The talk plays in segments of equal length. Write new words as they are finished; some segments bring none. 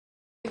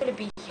You're going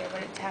to be here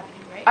when it's happening,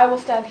 right? I will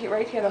stand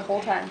right here the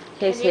whole time.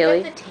 Can you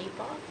get the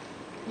tape off?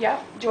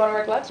 Yeah. Do you want to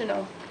wear gloves or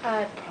no?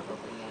 Probably,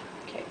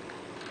 yeah. Okay.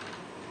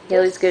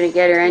 Hayley's going to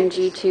get her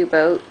NG tube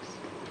out.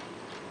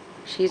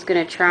 She's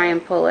going to try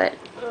and pull it.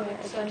 Oh,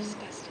 it's so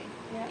disgusting.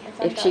 Yeah, it's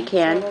if she undone,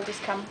 can. so it'll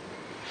just come.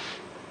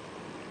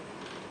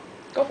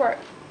 Go for it.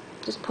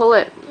 Just pull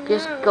it.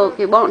 Just go.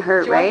 It won't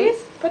hurt, Do you want right?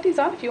 these? Put these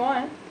on if you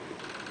want.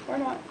 Or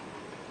not.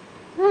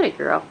 Not a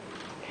girl.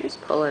 Just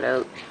pull it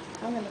out.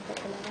 I'm going to put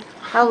them on.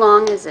 How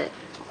long is it?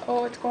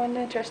 Oh, it's going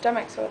into your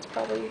stomach, so it's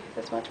probably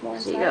this much more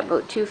inside. So you got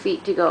about 2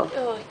 feet to go.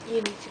 Oh, you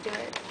need to do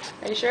it.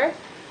 Are you sure?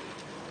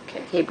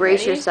 Okay. Okay, brace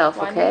Ready? yourself,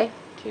 1, okay?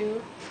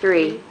 2,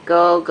 3.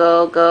 Go,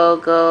 go, go,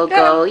 go,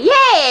 go.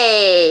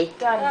 Yay!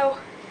 Done. Oh.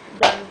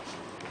 Done.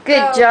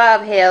 Good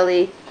job,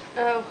 Hayley.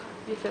 Oh.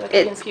 You feel like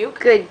you can puke?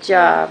 Good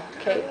job.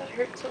 Okay. That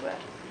hurts so bad.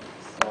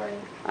 Sorry.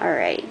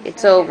 Alright,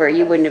 it's over.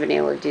 You wouldn't have been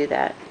able to do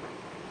that.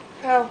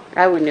 Oh.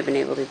 I wouldn't have been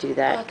able to do Oh,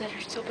 that. that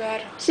hurts so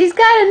bad. She's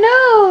got a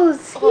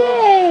nose! Oh.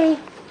 Yay!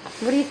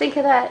 What do you think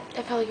of that?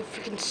 I felt like a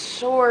freaking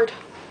sword.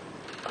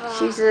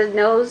 She's a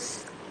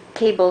nose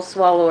cable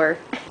swallower.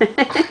 That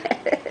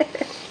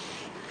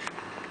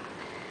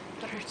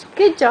hurts so bad.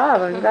 Good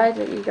job. I'm glad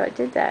that you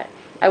did that.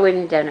 I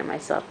wouldn't have done it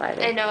myself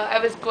either. I know, I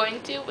was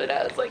going to, but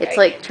I was like... It's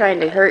like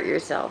trying to hurt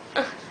yourself.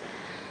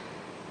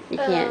 You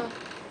can't.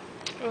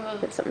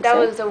 That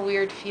was a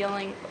weird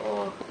feeling.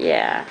 Oh.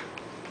 Yeah.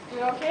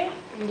 You okay?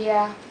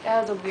 Yeah,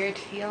 that was a weird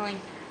feeling.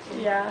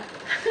 Yeah.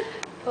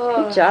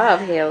 Good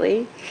job,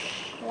 Hayley.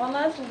 One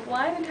last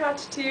line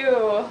attached to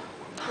you.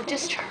 It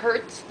just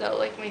hurts though,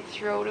 like my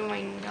throat and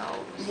my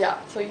nose. Yeah,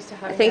 so used to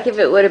having I think if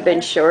it would have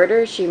been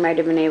shorter, she might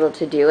have been able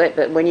to do it.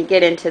 But when you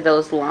get into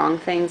those long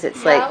things,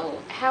 it's like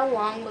How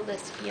long will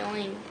this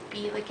feeling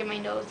be, like in my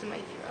nose and my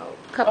throat?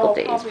 a couple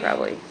days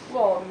probably.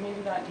 Well,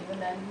 maybe not even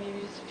then.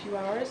 Maybe just a few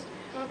hours.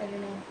 I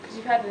don't know, because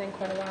you've had it in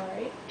quite a while,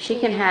 right? She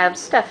can have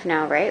stuff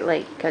now, right?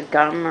 Like a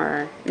gum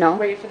or no?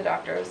 Wait for the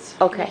doctors.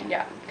 Okay.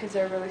 Yeah, because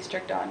they're really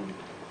strict on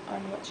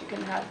what you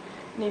can have.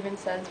 And even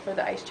says for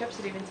the ice chips,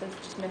 it even says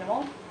just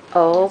minimal.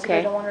 Oh, So they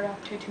okay. don't want her to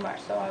have too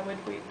much, so I would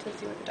wait to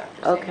see what the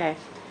doctors say. Okay.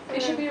 They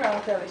should be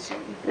around fairly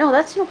soon. No,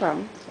 that's no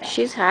problem. Yeah.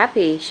 She's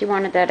happy. She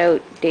wanted that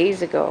out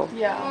days ago.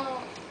 Yeah.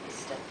 Oh,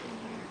 stuff in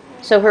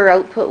here. So her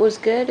output was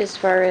good as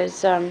far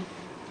as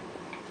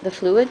the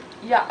fluid?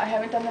 Yeah, I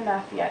haven't done the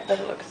math yet, but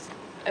it looks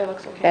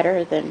okay.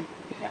 Better than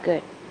Yeah.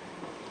 good.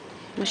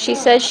 Well, she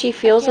says she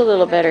feels a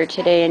little better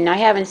today, and I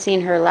haven't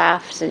seen her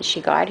laugh since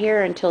she got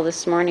here until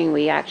this morning.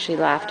 We actually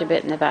laughed a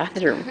bit in the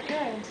bathroom.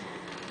 Good.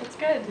 That's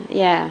good.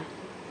 Yeah.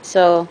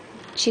 So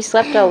she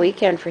slept all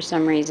weekend for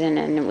some reason,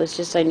 and it was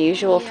just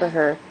unusual for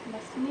her.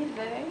 Must have needed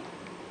it,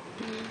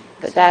 eh?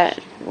 But that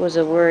was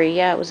a worry.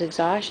 Yeah, it was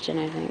exhaustion,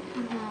 I think.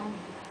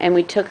 And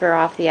we took her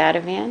off the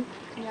Ativan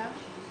Yeah.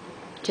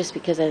 just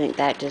because I think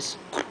that just...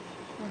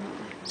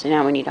 So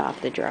now we need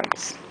off the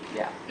drugs.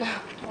 Yeah.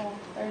 Well,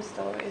 there's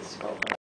still a ways to go.